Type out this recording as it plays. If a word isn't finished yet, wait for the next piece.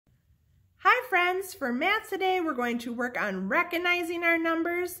Hi friends, for math today we're going to work on recognizing our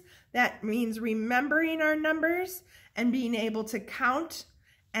numbers. That means remembering our numbers and being able to count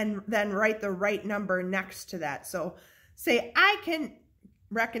and then write the right number next to that. So say, I can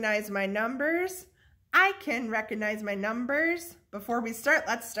recognize my numbers. I can recognize my numbers. Before we start,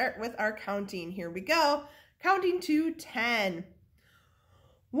 let's start with our counting. Here we go. Counting to 10.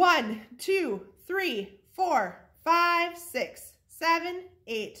 1, 2, 3, 4, 5, 6, 7,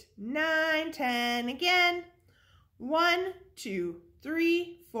 8, 9, 10. Again. 1, 2,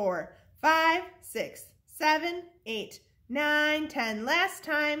 3, 4, 5, 6, 7, 8, 9, 10. Last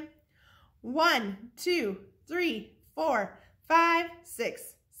time. 1, 2, 3, 4, 5,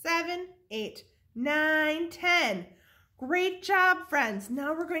 6, 7, 8, 9, 10. Great job, friends.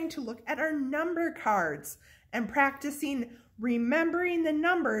 Now we're going to look at our number cards and practicing remembering the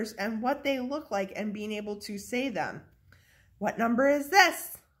numbers and what they look like and being able to say them. What number is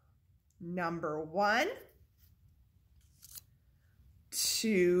this? Number 1,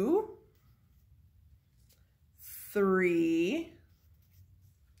 2, 3,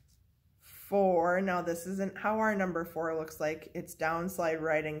 4. Now this isn't how our number 4 looks like. It's down, slide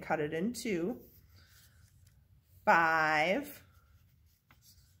right, and cut it in 2. 5,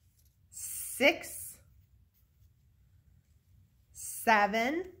 6,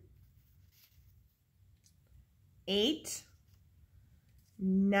 7, 8,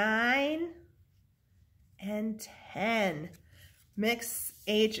 9, and 10. Mix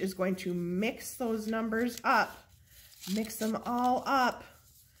H is going to mix those numbers up. Mix them all up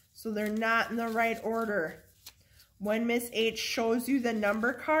so they're not in the right order. When Miss H shows you the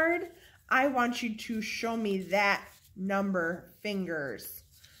number card, I want you to show me that number fingers.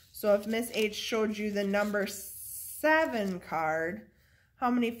 So if Miss H showed you the number 7 card,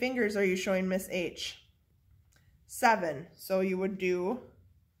 how many fingers are you showing Miss H? 7. So you would do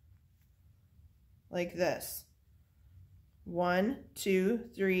like this. 1, 2,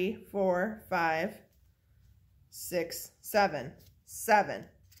 3, 4, 5, 6, 7. 7.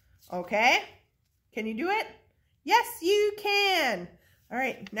 Okay? Can you do it? Yes, you can. All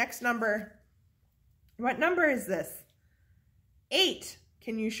right, next number. What number is this? 8.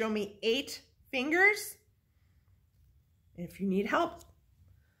 Can you show me 8 fingers? If you need help,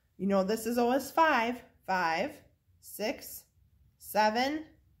 you know this is always 5. 5, 6, 7,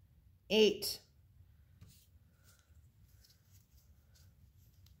 8.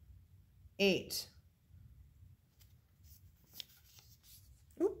 8.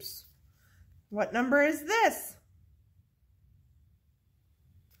 Oops. What number is this?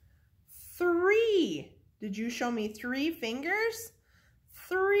 3. Did you show me 3 fingers?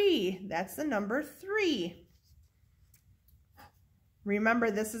 3. That's the number 3. Remember,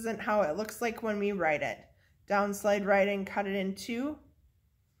 this isn't how it looks like when we write it. Down, slide right, and cut it in 2.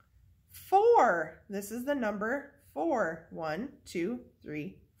 4. This is the number 4. 1, 2,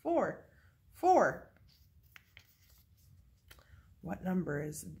 3, 4. 4. What number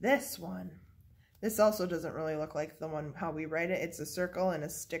is this one? This also doesn't really look like the one how we write it. It's a circle and a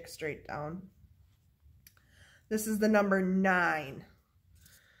stick straight down. This is the number 9.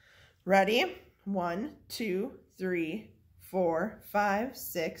 Ready? 1, 2, 3, 4, 5,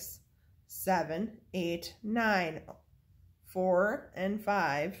 6, 7, 8, 9. 4 and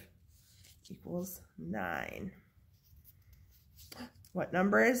 5 equals 9. What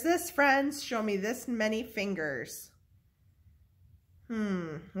number is this, friends? Show me this many fingers.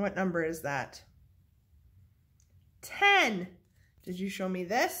 What number is that? 10. Did you show me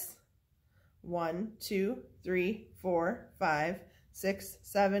this? 1, 2, 3, 4, 5, 6,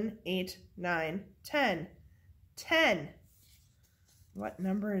 7, 8, 9, 10. 10. What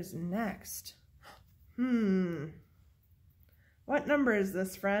number is next? What number is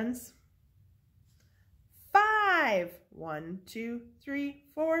this, friends? 5. 1, 2, 3,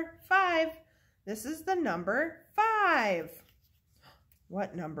 4, 5. This is the number 5.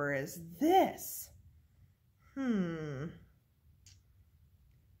 What number is this?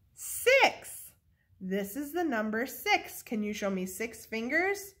 6. This is the number 6. Can you show me 6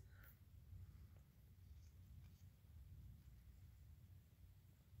 fingers?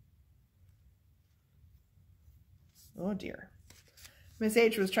 Oh dear. Miss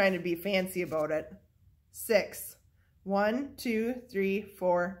H was trying to be fancy about it. 6. 1, 2, 3,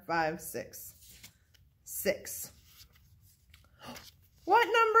 4, 5, 6. 6. What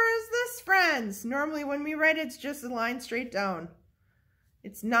number is this, friends? Normally when we write it's just a line straight down.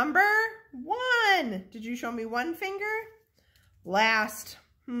 It's number 1. Did you show me 1 finger? Last.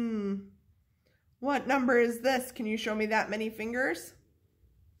 What number is this? Can you show me that many fingers?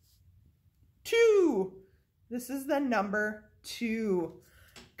 2. This is the number 2.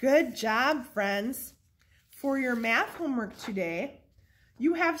 Good job, friends. For your math homework today,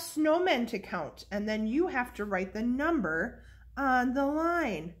 you have snowmen to count, and then you have to write the number on the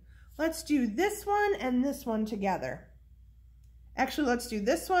line. Let's do this one and this one together. Actually, let's do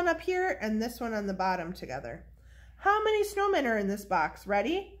this one up here and this one on the bottom together. How many snowmen are in this box?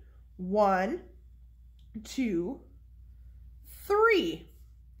 Ready? 1, 2, 3.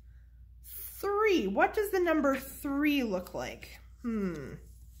 3. What does the number 3 look like?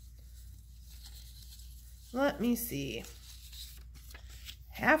 Let me see.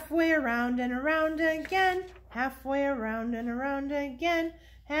 Halfway around and around again. Halfway around and around again.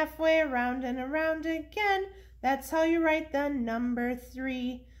 Halfway around and around again. That's how you write the number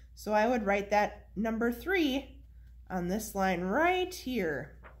 3. So I would write that number 3 on this line right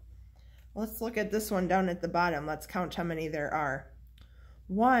here. Let's look at this one down at the bottom. Let's count how many there are.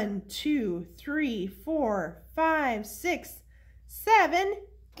 1, 2, 3, 4, 5, 6, 7,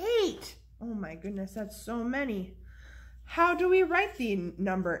 8. Oh my goodness, that's so many. How do we write the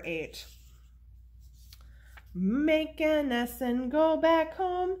number 8? Make an S and go back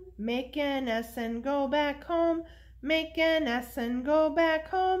home. Make an S and go back home. Make an S and go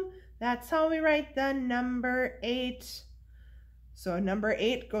back home. That's how we write the number 8. So number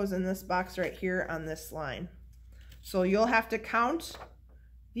 8 goes in this box right here on this line. So you'll have to count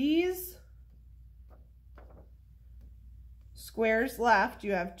these squares left.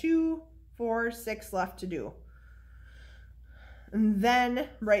 You have 2, 4, 6 left to do. And then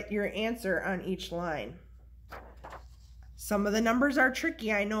write your answer on each line. Some of the numbers are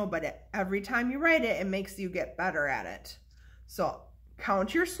tricky, I know, but every time you write it, it makes you get better at it. So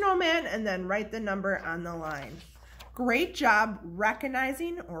count your snowman and then write the number on the line. Great job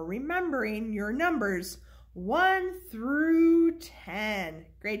recognizing or remembering your numbers 1 through 10.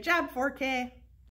 Great job, 4K.